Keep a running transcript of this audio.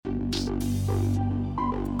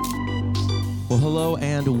Well, hello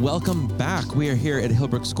and welcome back. We are here at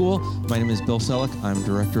Hillbrook School. My name is Bill Selleck. I'm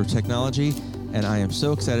Director of Technology, and I am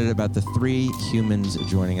so excited about the three humans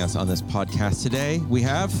joining us on this podcast today. We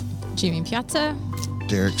have Jamie Piazza,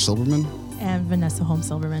 Derek Silberman, and Vanessa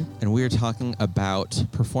Holmes-Silverman. And we are talking about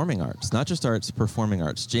performing arts, not just arts, performing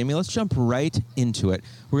arts. Jamie, let's jump right into it.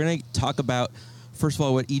 We're going to talk about, first of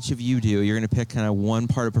all, what each of you do. You're going to pick kind of one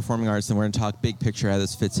part of performing arts, and we're going to talk big picture how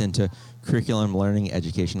this fits into curriculum, learning,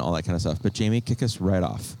 education, all that kind of stuff. But Jamie, kick us right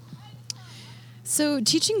off. So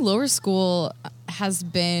teaching lower school has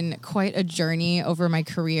been quite a journey over my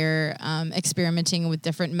career, experimenting with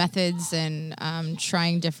different methods and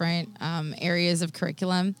trying different areas of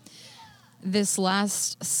curriculum. This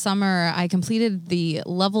last summer, I completed the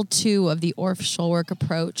level 2 of the Orff Schulwerk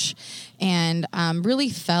approach and really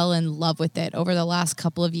fell in love with it over the last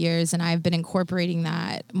couple of years. And I've been incorporating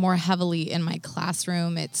that more heavily in my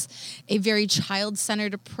classroom. It's a very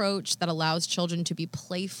child-centered approach that allows children to be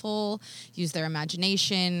playful, use their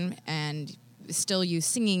imagination, and still use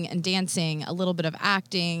singing and dancing, a little bit of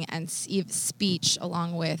acting and speech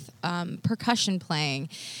along with percussion playing.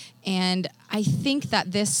 And I think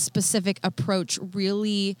that this specific approach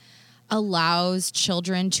really allows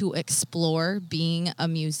children to explore being a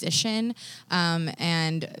musician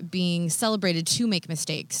and being celebrated to make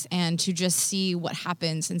mistakes and to just see what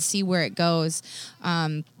happens and see where it goes.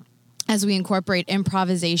 As we incorporate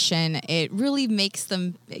improvisation, it really makes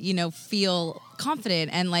them, feel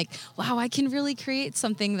confident and like, wow, I can really create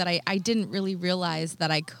something that I didn't really realize that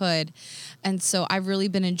I could. And so I've really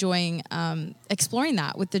been enjoying exploring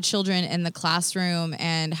that with the children in the classroom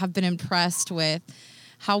and have been impressed with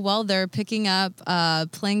how well they're picking up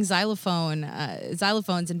playing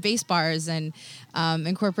xylophones and bass bars and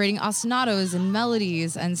incorporating ostinatos and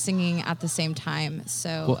melodies and singing at the same time.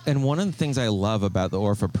 So, well, and one of the things I love about the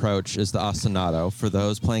Orff approach is the ostinato. For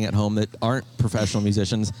those playing at home that aren't professional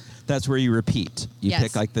musicians, that's where you repeat. You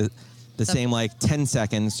pick like the same 10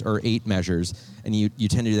 seconds or 8 measures, and you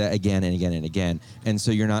tend to do that again and again and again. And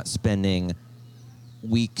so you're not spending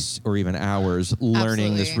weeks or even hours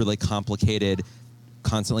learning this really complicated,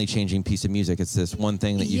 constantly changing piece of music. It's this one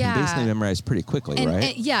thing that you can basically memorize pretty quickly,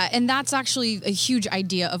 right? And that's actually a huge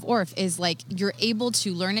idea of Orff is like you're able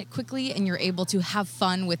to learn it quickly and you're able to have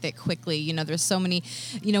fun with it quickly. There's so many,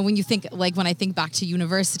 when you think, like when I think back to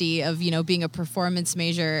university of, being a performance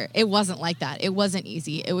major, it wasn't like that. It wasn't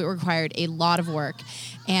easy. It required a lot of work.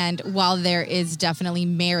 And while there is definitely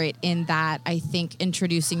merit in that, I think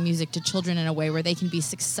introducing music to children in a way where they can be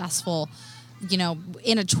successful in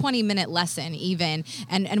a 20-minute lesson even,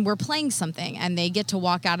 and we're playing something, and they get to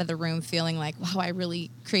walk out of the room feeling like, wow, I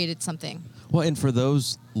really created something. Well, and for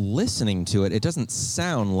those listening to it, it doesn't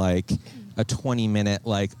sound like a 20-minute,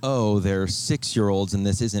 they're 6-year-olds and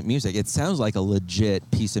this isn't music. It sounds like a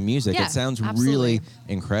legit piece of music. Yeah, it sounds absolutely. Really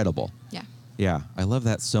incredible. Yeah. Yeah, I love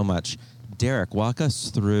that so much. Derek, walk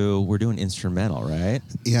us through, we're doing instrumental, right?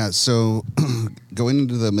 Yeah, so going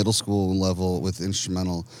into the middle school level with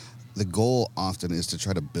instrumental, the goal often is to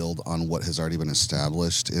try to build on what has already been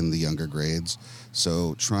established in the younger grades.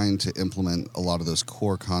 So trying to implement a lot of those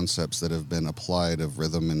core concepts that have been applied of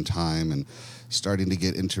rhythm and time and starting to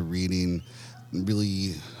get into reading,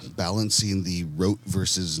 really balancing the rote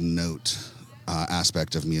versus note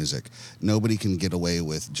aspect of music. Nobody can get away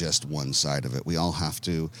with just one side of it. We all have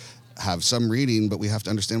to have some reading, but we have to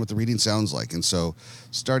understand what the reading sounds like. And so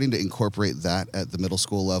starting to incorporate that at the middle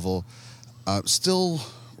school level, still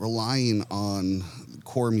relying on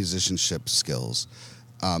core musicianship skills.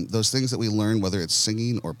 Those things that we learn, whether it's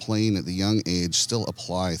singing or playing at the young age, still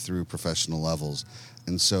apply through professional levels.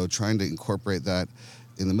 And so trying to incorporate that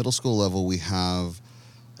in the middle school level, we have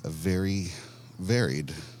a very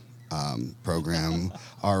varied program.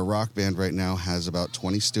 Our rock band right now has about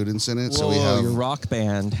 20 students in it. Whoa, so we have your rock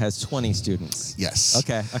band has 20 students. Yes.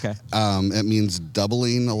 Okay. It means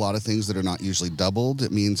doubling a lot of things that are not usually doubled.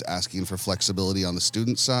 It means asking for flexibility on the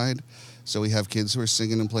student side. So we have kids who are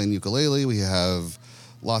singing and playing ukulele. We have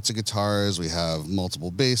lots of guitars. We have multiple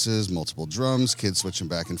basses, multiple drums, kids switching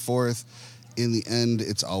back and forth. In the end,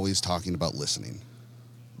 it's always talking about listening.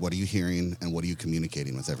 What are you hearing and what are you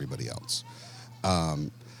communicating with everybody else?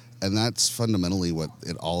 And that's fundamentally what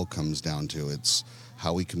it all comes down to. It's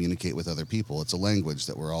how we communicate with other people. It's a language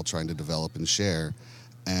that we're all trying to develop and share,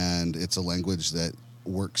 and it's a language that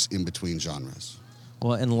works in between genres.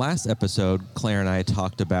 Well, in the last episode, Claire and I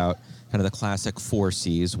talked about kind of the classic 4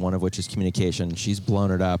 C's, one of which is communication. She's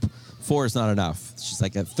blown it up. 4 is not enough. She's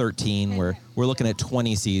like at 13. We're looking at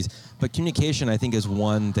 20 C's. But communication, I think, is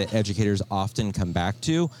one that educators often come back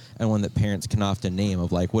to, and one that parents can often name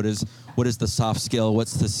of like, what is the soft skill?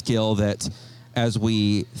 What's the skill that, as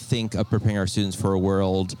we think of preparing our students for a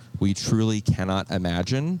world we truly cannot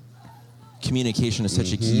imagine, communication is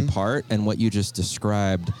such a key part. And what you just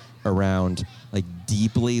described around like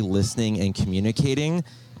deeply listening and communicating.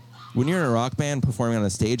 When you're in a rock band performing on a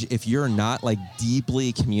stage, if you're not like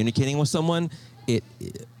deeply communicating with someone,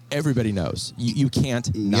 everybody knows. You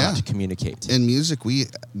can't not communicate. In music, we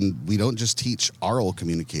don't just teach oral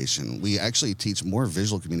communication. We actually teach more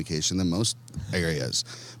visual communication than most areas.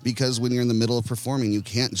 Because when you're in the middle of performing, you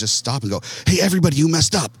can't just stop and go, "Hey, everybody, you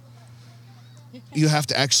messed up." You have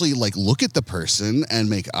to actually like look at the person and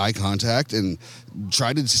make eye contact and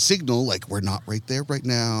try to signal like we're not right there right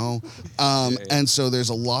now. And so there's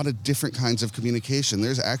a lot of different kinds of communication.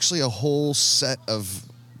 There's actually a whole set of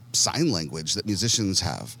sign language that musicians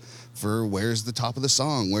have for where's the top of the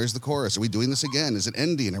song, where's the chorus, are we doing this again, is it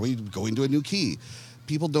ending, are we going to a new key?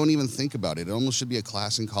 People don't even think about it. It almost should be a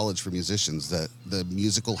class in college for musicians, that the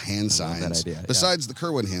musical hand signs, besides the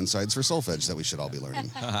Kerwin hand signs for solfege that we should all be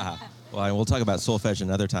learning. Well, we'll talk about solfege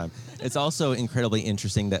another time. It's also incredibly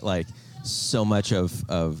interesting that like so much of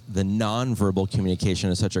the nonverbal communication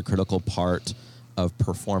is such a critical part of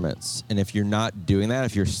performance. And if you're not doing that,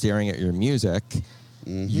 if you're staring at your music,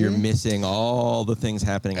 you're missing all the things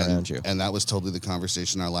happening around you. And that was totally the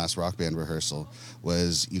conversation in our last rock band rehearsal,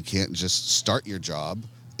 was you can't just start your job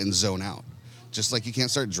and zone out. Just like you can't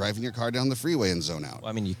start driving your car down the freeway and zone out. Well,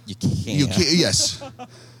 I mean, you can't. You can't, yes.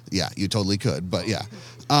 Yeah, you totally could, but yeah.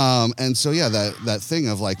 And so, yeah, that thing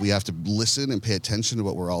of like we have to listen and pay attention to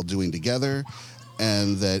what we're all doing together,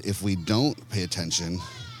 and that if we don't pay attention,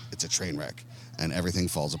 it's a train wreck and everything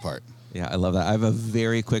falls apart. Yeah, I love that. I have a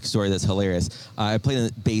very quick story that's hilarious. I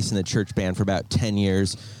played bass in the church band for about 10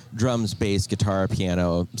 years. Drums, bass, guitar,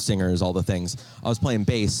 piano, singers, all the things. I was playing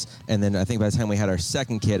bass, and then I think by the time we had our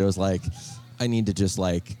second kid, it was like, I need to just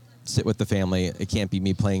like sit with the family. It can't be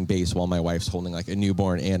me playing bass while my wife's holding like a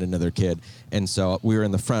newborn and another kid. And so we were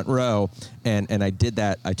in the front row, and I did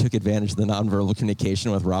that. I took advantage of the nonverbal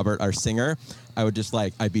communication with Robert, our singer. I would just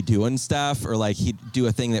like, I'd be doing stuff, or like he'd do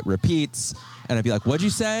a thing that repeats, and I'd be like, "What'd you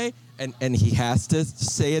say?" And he has to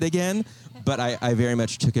say it again. But I very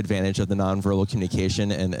much took advantage of the nonverbal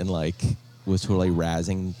communication and like was totally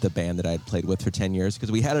razzing the band that I had played with for 10 years,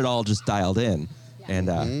 because we had it all just dialed in. And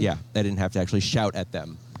I didn't have to actually shout at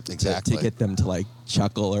them to get them to like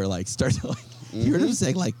chuckle or like start to like hear them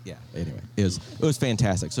saying like, anyway, it was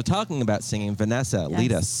fantastic. So talking about singing, Vanessa,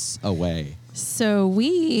 lead us away. So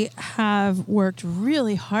we have worked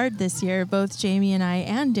really hard this year, both Jamie and I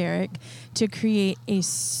and Derek, to create a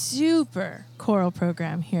super choral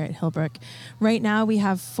program here at Hillbrook. Right now we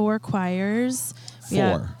have 4 choirs.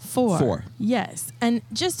 Four. Yes. And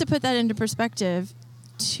just to put that into perspective,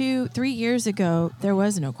 3 years ago, there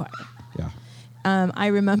was no choir. Yeah. I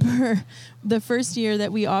remember the first year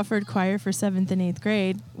that we offered choir for 7th and 8th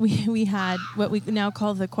grade, we had what we now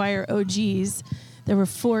call the choir OGs. There were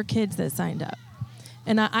 4 kids that signed up.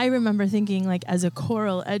 And I remember thinking, like, as a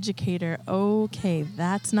choral educator, okay,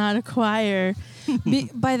 that's not a choir.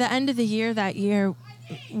 By the end of the year, that year,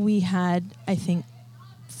 we had, I think,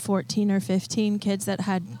 14 or 15 kids that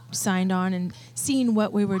had signed on and seen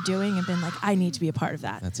what we were doing and been like, I need to be a part of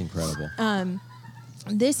that. That's incredible.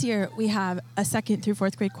 This year, we have a 2nd through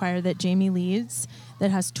 4th grade choir that Jamie leads that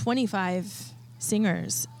has 25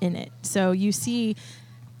 singers in it. So you see,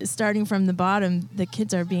 starting from the bottom, the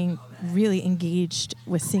kids are being really engaged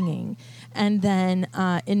with singing. And then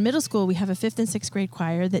in middle school, we have a 5th and 6th grade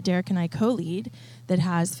choir that Derek and I co-lead that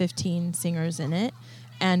has 15 singers in it.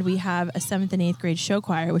 And we have a 7th and 8th grade show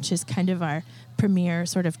choir, which is kind of our premier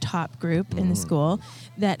sort of top group in the school,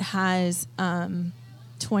 that has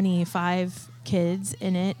 25 kids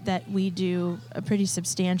in it, that we do a pretty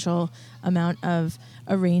substantial amount of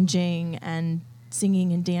arranging and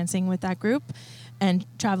singing and dancing with that group and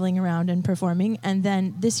traveling around and performing. And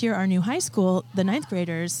then this year, our new high school, the 9th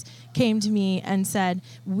graders, came to me and said,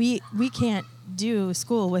 we can't do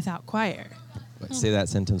school without choir. Say that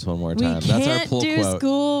sentence one more time. We That's our can't pull do quote.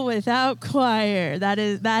 school without choir. That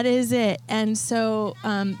is it. And so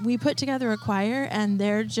we put together a choir, and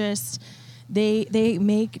they're just they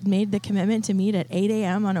made the commitment to meet at 8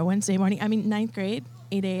 a.m. on a Wednesday morning. I mean, 9th grade,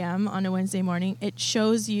 8 a.m. on a Wednesday morning. It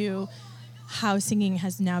shows you how singing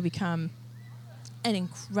has now become an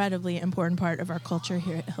incredibly important part of our culture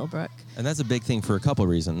here at Hillbrook. And that's a big thing for a couple of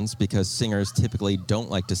reasons, because singers typically don't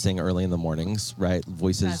like to sing early in the mornings, right?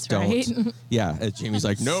 Voices That's don't. right. Yeah, Jamie's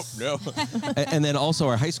like, nope, no. And then also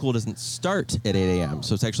our high school doesn't start at 8 a.m.,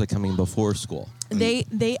 so it's actually coming before school. They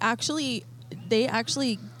actually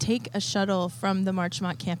take a shuttle from the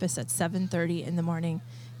Marchmont campus at 7:30 in the morning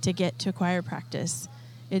to get to choir practice.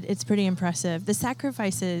 It's pretty impressive. The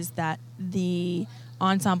sacrifices that the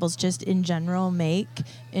ensembles just in general make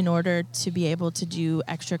in order to be able to do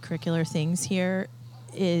extracurricular things here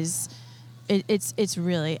it's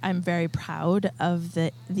really, I'm very proud of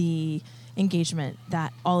the engagement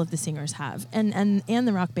that all of the singers have and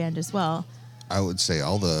the rock band as well. I would say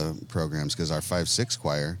all the programs, because our 5-6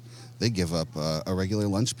 choir, they give up a regular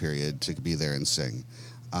lunch period to be there and sing.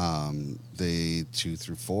 The 2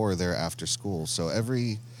 through 4, they're after school. So at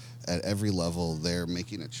every level, they're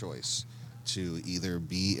making a choice to either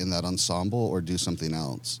be in that ensemble or do something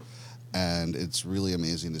else. And it's really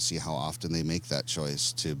amazing to see how often they make that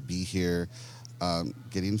choice to be here.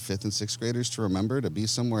 Getting 5th and 6th graders to remember to be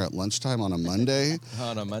somewhere at lunchtime on a Monday.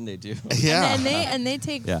 On a Monday, too. Yeah. And they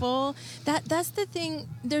take full. That's the thing.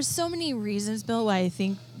 There's so many reasons, Bill, why I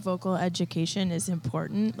think vocal education is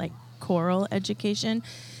important, like choral education.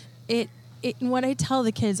 What I tell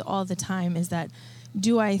the kids all the time is that,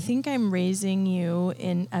 do I think I'm raising you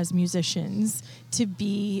as musicians to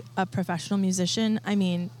be a professional musician? I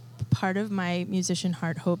mean, part of my musician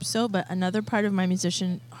heart hopes so, but another part of my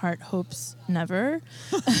musician heart hopes never.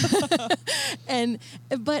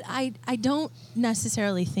 But I don't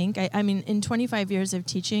necessarily think, I mean, in 25 years of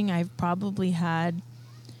teaching, I've probably had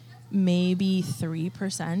maybe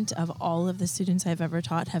 3% of all of the students I've ever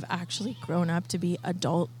taught have actually grown up to be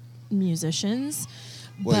adult musicians.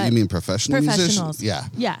 What, you mean professionals? Professionals.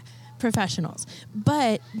 Yeah, professionals.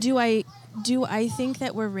 But do I think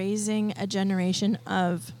that we're raising a generation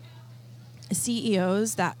of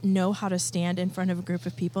CEOs that know how to stand in front of a group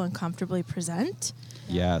of people and comfortably present?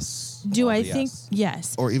 Yes. Do I think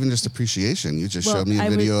yes? Or even just appreciation. You just showed me a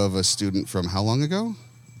video of a student from how long ago?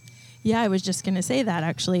 Yeah, I was just going to say that,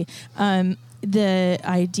 actually. The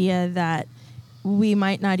idea that we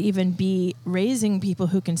might not even be raising people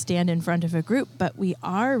who can stand in front of a group, but we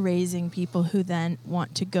are raising people who then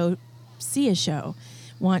want to go see a show,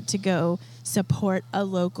 want to go support a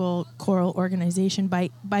local choral organization by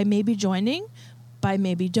maybe joining, by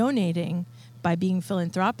maybe donating, by being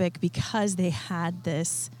philanthropic because they had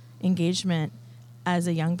this engagement as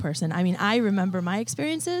a young person. I mean, I remember my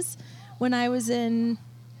experiences when I was in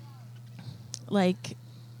like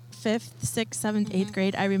 5th, 6th, 7th, 8th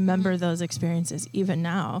grade. I remember those experiences even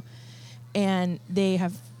now. And they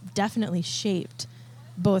have definitely shaped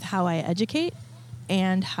both how I educate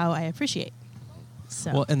and how I appreciate.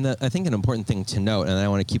 So. Well, and I think an important thing to note, and I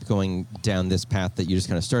want to keep going down this path that you just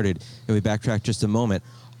kind of started, if we backtrack just a moment,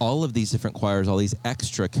 all of these different choirs, all these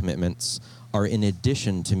extra commitments are in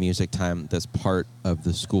addition to music time that's part of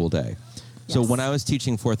the school day. Yes. So when I was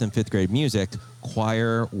teaching 4th and 5th grade music,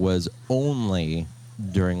 choir was only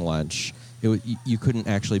during lunch. You couldn't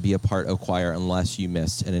actually be a part of choir unless you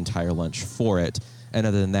missed an entire lunch for it. And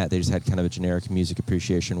other than that, they just had kind of a generic music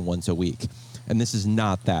appreciation once a week. And this is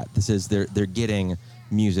not that. This is they're getting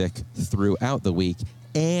music throughout the week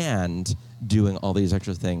and doing all these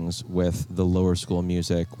extra things with the lower school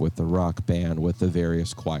music, with the rock band, with the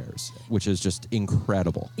various choirs, which is just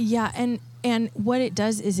incredible. Yeah, and what it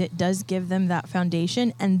does is it does give them that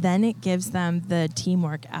foundation, and then it gives them the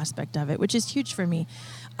teamwork aspect of it, which is huge for me.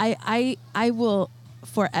 I will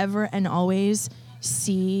forever and always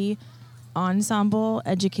see ensemble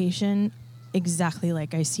education exactly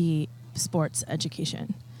like I see sports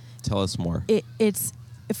education. Tell us more. It's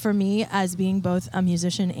for me, as being both a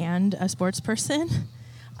musician and a sports person,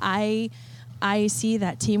 I see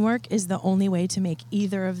that teamwork is the only way to make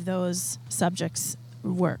either of those subjects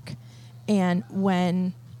work. And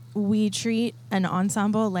when we treat an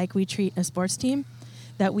ensemble like we treat a sports team,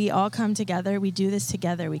 that we all come together, we do this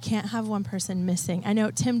together. We can't have one person missing. I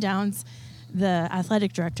know Tim Downs, the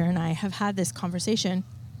athletic director, and I have had this conversation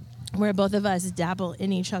where both of us dabble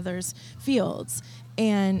in each other's fields.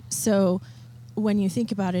 And so when you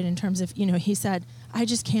think about it in terms of, he said, I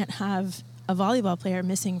just can't have a volleyball player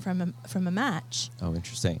missing from a match. Oh,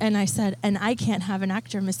 interesting. And I said, and I can't have an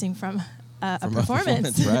actor missing from a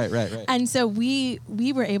performance. Right. And so we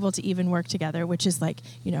were able to even work together, which is like,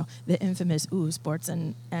 the infamous sports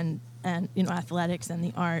and athletics and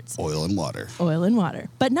the arts. Oil and water.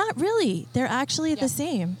 But not really. They're actually the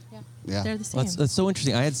same. Yeah. They're the same. That's so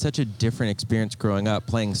interesting. I had such a different experience growing up.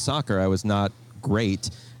 Playing soccer, I was not great.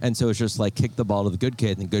 And so it's just like kick the ball to the good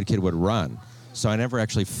kid, and the good kid would run. So I never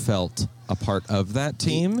actually felt a part of that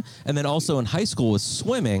team. And then also in high school with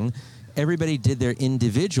swimming, everybody did their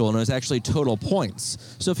individual, and it was actually total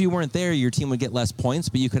points. So if you weren't there, your team would get less points,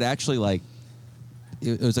 but you could actually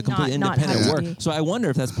it was a completely independent work. So I wonder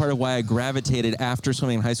if that's part of why I gravitated after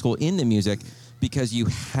swimming in high school into music, because you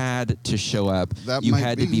had to show up, you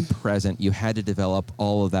had to be present, you had to develop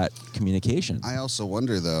all of that communication. I also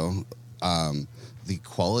wonder, though, the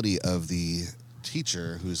quality of the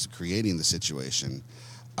teacher who's creating the situation.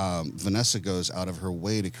 Vanessa goes out of her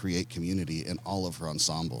way to create community in all of her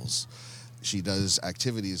ensembles. She does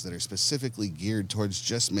activities that are specifically geared towards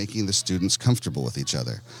just making the students comfortable with each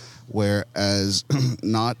other. Whereas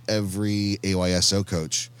not every AYSO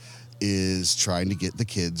coach is trying to get the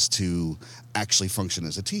kids to actually function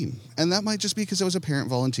as a team. And that might just be because it was a parent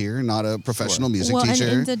volunteer, not a professional music teacher.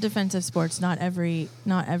 And in the defense of sports, not every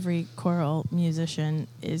choral musician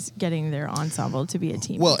is getting their ensemble to be a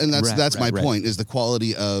team. Well, and that's my point, is the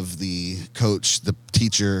quality of the coach, the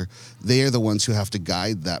teacher, they are the ones who have to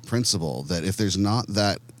guide that principle, that if there's not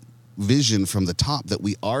that vision from the top that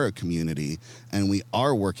we are a community and we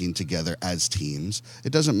are working together as teams,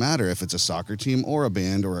 it doesn't matter if it's a soccer team or a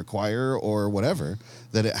band or a choir or whatever,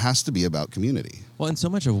 that it has to be about community. Well, and so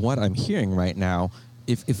much of what I'm hearing right now,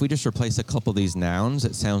 if we just replace a couple of these nouns,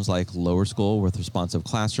 it sounds like lower school with responsive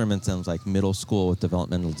classroom, it sounds like middle school with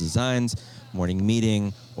developmental designs, morning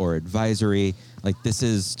meeting or advisory. Like, this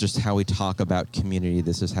is just how we talk about community.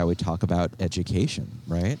 This is how we talk about education,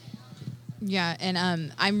 right? Yeah, and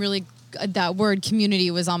I'm really that word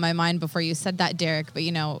community was on my mind before you said that, Derek. But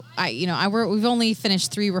we've only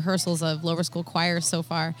finished 3 rehearsals of lower school choir so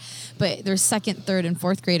far, but there's 2nd, 3rd, and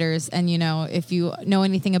 4th graders. And if you know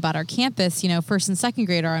anything about our campus, 1st and 2nd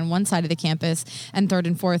grade are on one side of the campus, and 3rd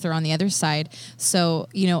and 4th are on the other side. So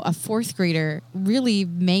a 4th grader really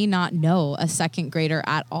may not know a 2nd grader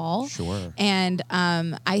at all. Sure. And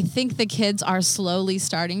I think the kids are slowly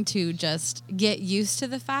starting to just get used to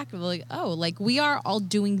the fact of we are all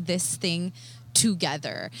doing this thing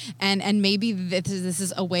together, and maybe this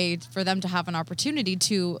is a way for them to have an opportunity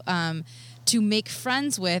to make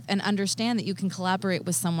friends with and understand that you can collaborate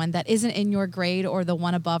with someone that isn't in your grade or the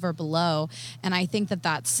one above or below. And I think that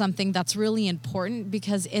that's something that's really important,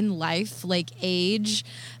 because in life, like age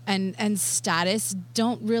and status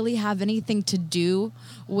don't really have anything to do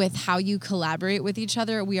with how you collaborate with each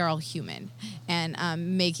other. We are all human, and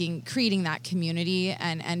creating that community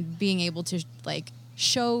and being able to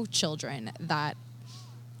show children that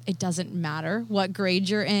it doesn't matter what grade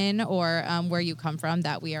you're in or where you come from,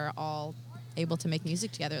 that we are all able to make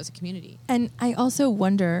music together as a community. And I also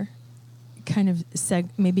wonder, kind of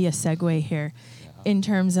maybe a segue here, in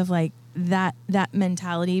terms of that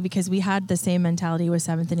mentality, because we had the same mentality with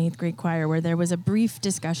 7th and 8th grade choir, where there was a brief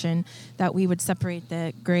discussion that we would separate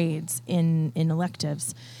the grades in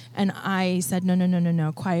electives. And I said,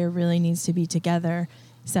 no, choir really needs to be together,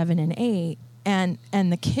 7 and 8. And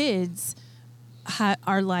the kids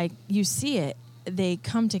are you see it, they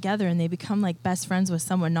come together and they become best friends with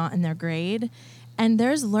someone not in their grade. And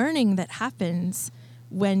there's learning that happens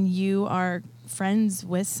when you are friends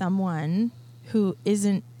with someone who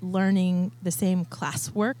isn't learning the same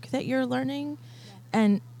classwork that you're learning.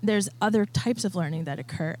 And there's other types of learning that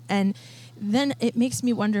occur. And then it makes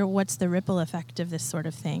me wonder, what's the ripple effect of this sort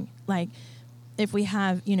of thing? If we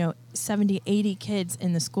have, 70, 80 kids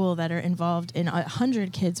in the school that are involved in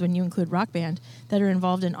 100 kids, when you include rock band, that are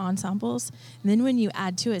involved in ensembles, and then when you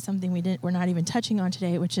add to it something we're not even touching on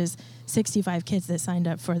today, which is 65 kids that signed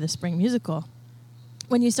up for the spring musical.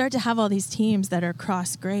 When you start to have all these teams that are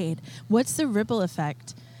cross grade, what's the ripple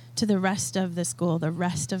effect to the rest of the school, the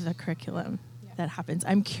rest of the curriculum that happens?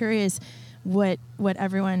 I'm curious what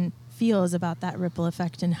everyone feels about that ripple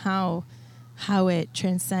effect and how it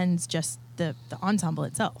transcends just the ensemble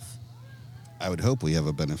itself. I would hope we have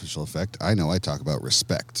a beneficial effect. I know I talk about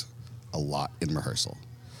respect a lot in rehearsal,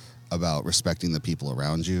 about respecting the people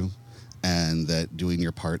around you, and that doing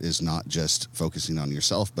your part is not just focusing on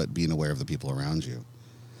yourself, but being aware of the people around you.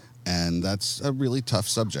 And that's a really tough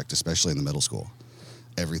subject, especially in the middle school.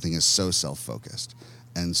 Everything is so self-focused.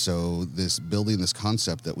 And so building this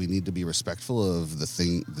concept that we need to be respectful of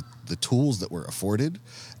the tools that we're afforded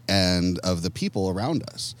and of the people around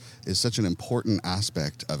us is such an important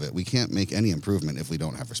aspect of it. We can't make any improvement if we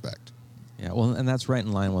don't have respect. Yeah, well, and that's right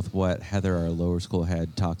in line with what Heather, our lower school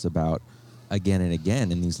head, talks about again and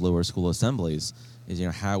again in these lower school assemblies, is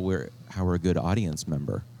how we're a good audience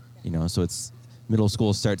member. So it's middle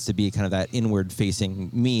school starts to be kind of that inward facing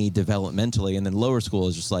me developmentally, and then lower school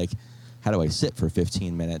is just how do I sit for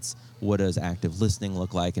 15 minutes? What does active listening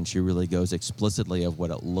look like? And she really goes explicitly of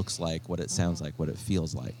what it looks like, what it sounds like, what it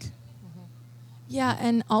feels like. Yeah,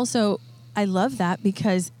 and also I love that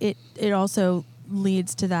because it also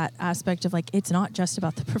leads to that aspect of like it's not just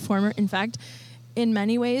about the performer. In fact, in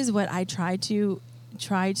many ways, what I try to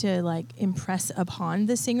like impress upon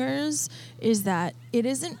the singers is that it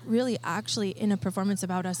isn't really actually in a performance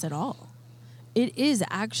about us at all. It is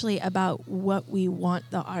actually about what we want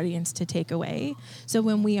the audience to take away. So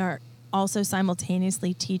when we are also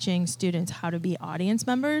simultaneously teaching students how to be audience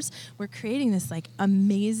members, we're creating this like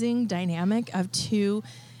amazing dynamic of two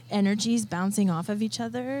energies bouncing off of each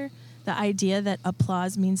other. The idea that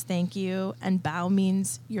applause means thank you and bow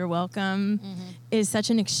means you're welcome is such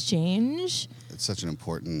an exchange. It's such an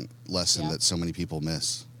important lesson that so many people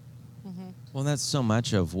miss. Well, that's so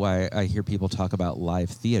much of why I hear people talk about live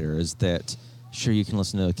theater is that, sure, you can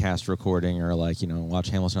listen to a cast recording or watch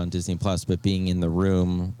Hamilton on Disney Plus, but being in the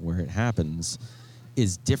room where it happens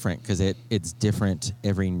is different because it's different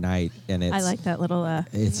every night, and it's I like that little.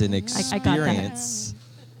 It's an experience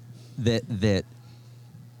that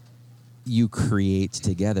you create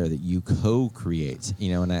together, that you co-create,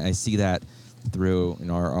 and I see that through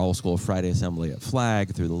our all-school Friday assembly at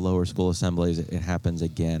Flag, through the lower school assemblies. It happens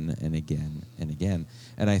again and again and again.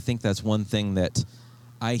 And I think that's one thing that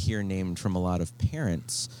I hear named from a lot of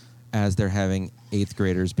parents as they're having 8th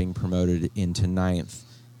graders being promoted into 9th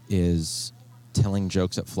is telling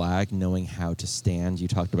jokes at Flag, knowing how to stand. You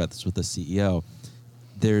talked about this with the CEO.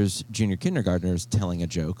 There's junior kindergartners telling a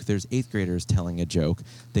joke. There's 8th graders telling a joke.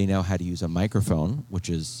 They know how to use a microphone, which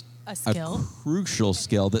is a skill, a crucial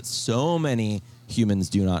skill that so many humans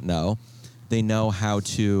do not know. They know how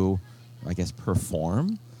to,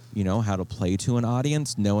 perform, how to play to an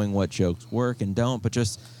audience, knowing what jokes work and don't, but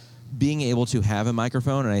just being able to have a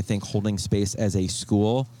microphone, and I think holding space as a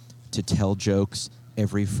school to tell jokes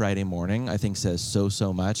every Friday morning, I think says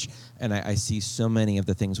so much. And I see so many of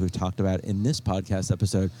the things we've talked about in this podcast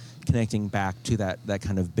episode connecting back to that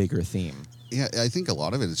kind of bigger theme. Yeah, I think a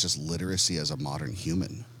lot of it is just literacy as a modern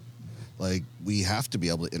human. Like, we have to be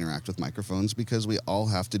able to interact with microphones because we all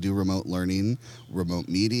have to do remote learning, remote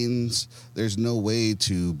meetings. There's no way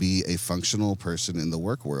to be a functional person in the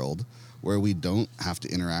work world where we don't have to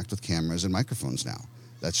interact with cameras and microphones now.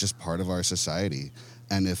 That's just part of our society.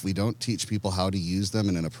 And if we don't teach people how to use them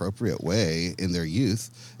in an appropriate way in their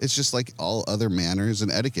youth, it's just like all other manners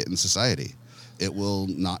and etiquette in society. It will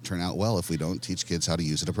not turn out well if we don't teach kids how to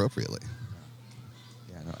use it appropriately.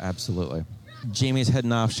 Yeah, no, absolutely. Jamie's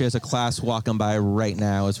heading off. She has a class walking by right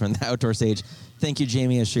now. It's from the outdoor stage. Thank you,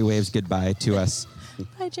 Jamie, as she waves goodbye to us.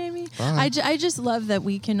 Bye, Jamie. Bye. I just love that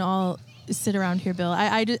we can all sit around here, Bill.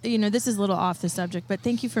 This is a little off the subject, but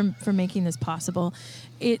thank you for making this possible.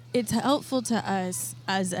 It's helpful to us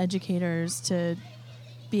as educators to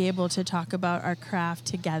be able to talk about our craft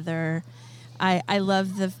together. I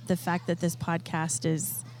love the fact that this podcast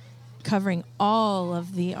is covering all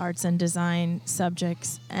of the arts and design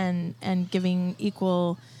subjects and giving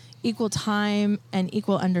equal time and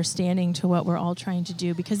equal understanding to what we're all trying to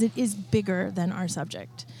do, because it is bigger than our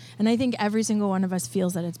subject. And I think every single one of us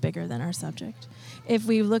feels that it's bigger than our subject. If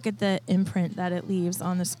we look at the imprint that it leaves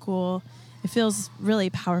on the school, it feels really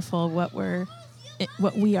powerful what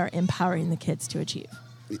we are empowering the kids to achieve.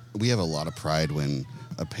 We have a lot of pride when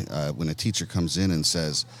a teacher comes in and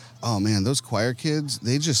says, "Oh man, those choir kids,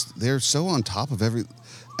 they're so on top of every,"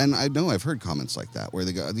 and I know I've heard comments like that where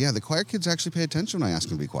they go, "Yeah, the choir kids actually pay attention when I ask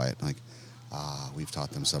them to be quiet." I'm like, we've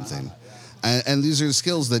taught them something. And these are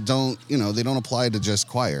skills that they don't apply to just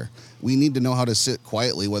choir. We need to know how to sit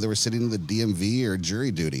quietly, whether we're sitting in the DMV or jury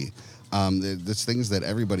duty. There's things that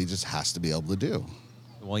everybody just has to be able to do.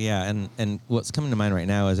 Well, yeah, and what's coming to mind right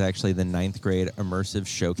now is actually the 9th grade immersive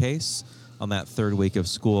showcase on that 3rd week of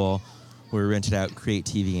school, where we rented out Create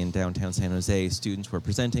TV in downtown San Jose. Students were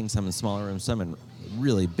presenting, some in smaller rooms, some in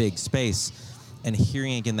really big space, and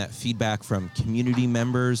hearing again that feedback from community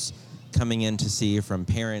members coming in to see, from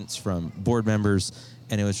parents, from board members,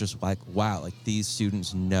 and it was just like, wow, like these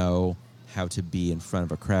students know how to be in front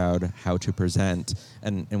of a crowd, how to present,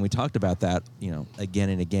 and we talked about that, again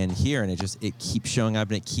and again here, and it keeps showing up,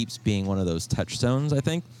 and it keeps being one of those touchstones, I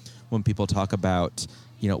think, when people talk about,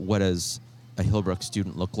 what does a Hillbrook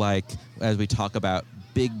student look like, as we talk about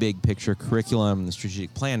big picture curriculum and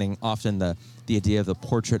strategic planning, often the idea of the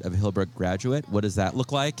portrait of a Hillbrook graduate, what does that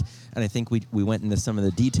look like? And I think we went into some of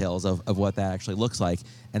the details of what that actually looks like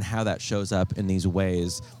and how that shows up in these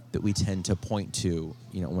ways that we tend to point to,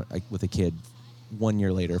 with a kid 1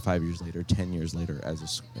 year later, 5 years later, 10 years later as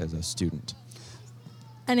a student.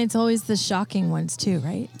 And it's always the shocking ones too,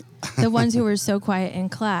 right? The ones who were so quiet in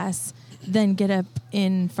class then get up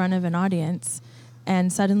in front of an audience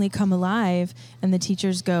and suddenly come alive, and the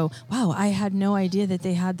teachers go, wow, I had no idea that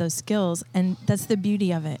they had those skills. And that's the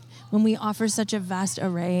beauty of it. When we offer such a vast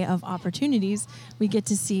array of opportunities, we get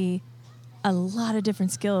to see a lot of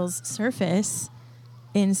different skills surface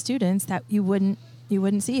in students that you wouldn't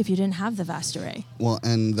see if you didn't have the vast array. Well,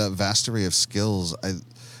 and the vast array of skills,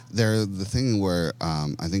 they're the thing where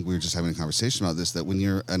I think we were just having a conversation about this, that when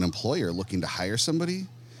you're an employer looking to hire somebody,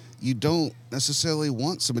 you don't necessarily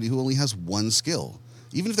want somebody who only has one skill.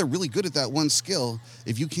 Even if they're really good at that one skill,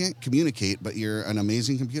 if you can't communicate, but you're an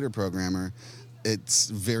amazing computer programmer, it's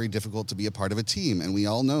very difficult to be a part of a team. And we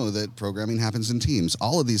all know that programming happens in teams.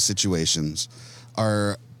 All of these situations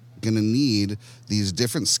are going to need these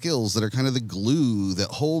different skills that are kind of the glue that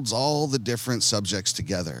holds all the different subjects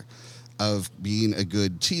together, of being a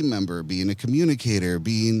good team member, being a communicator,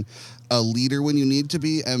 being a leader when you need to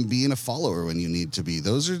be, and being a follower when you need to be.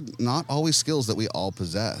 Those are not always skills that we all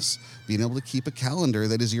possess. Being able to keep a calendar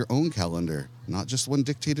that is your own calendar, not just one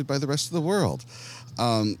dictated by the rest of the world.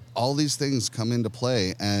 All these things come into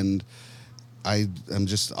play, and I am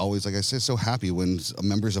just always, like I said, so happy when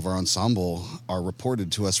members of our ensemble are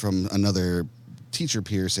reported to us from another teacher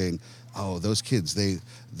peer saying, oh, those kids,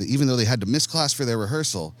 even though they had to miss class for their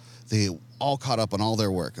rehearsal, they all caught up on all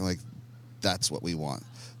their work. And that's what we want.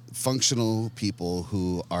 Functional people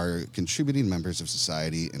who are contributing members of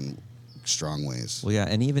society in strong ways. Well, yeah,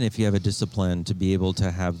 and even if you have a discipline, to be able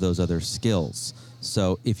to have those other skills.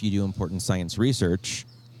 So if you do important science research,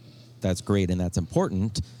 that's great and that's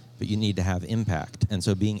important, but you need to have impact. And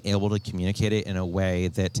so being able to communicate it in a way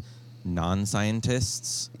that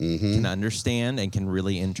non-scientists can understand and can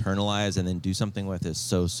really internalize and then do something with is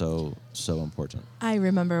so important. I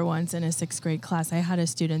remember once in a 6th grade class, I had a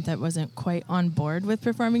student that wasn't quite on board with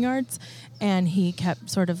performing arts, and he kept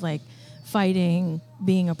sort of fighting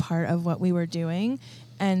being a part of what we were doing.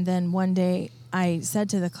 And then one day I said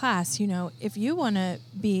to the class, if you want to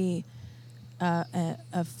be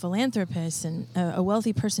a philanthropist and a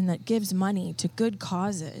wealthy person that gives money to good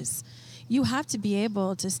causes, you have to be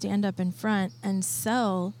able to stand up in front and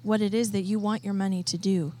sell what it is that you want your money to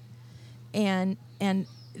do. And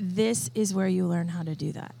this is where you learn how to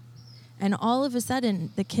do that. And all of a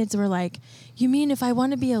sudden, the kids were like, you mean if I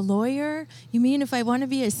want to be a lawyer? You mean if I want to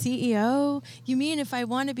be a CEO? You mean if I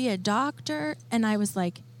want to be a doctor? And I was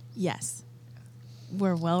like, yes,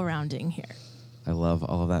 we're well-rounding here. I love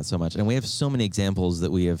all of that so much. And we have so many examples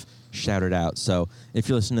that we have shouted out. So if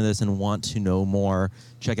you're listening to this and want to know more,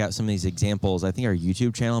 check out some of these examples. I think our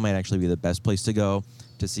YouTube channel might actually be the best place to go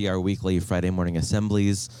to see our weekly Friday morning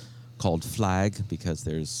assemblies called Flag, because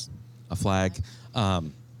there's a flag.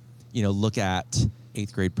 Look at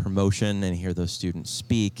 8th grade promotion and hear those students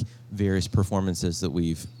speak, various performances that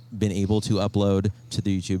we've been able to upload to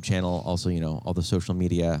the YouTube channel. Also, all the social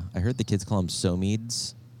media. I heard the kids call them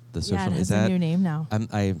SOMEDs. The social, it has is that a new name now.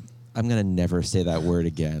 I'm gonna never say that word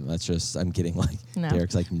again. I'm kidding. No.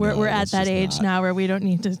 Derek's like, no, we're at that age now where we don't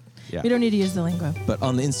need to. Yeah. We don't need to use the lingo. But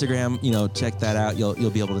on the Instagram, check that out. You'll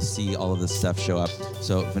be able to see all of this stuff show up.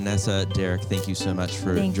 So Vanessa, Derek, thank you so much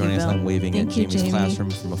for joining us on Waving at Jamie's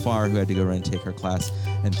classroom from afar, who had to go run and take her class.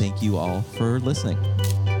 And thank you all for listening.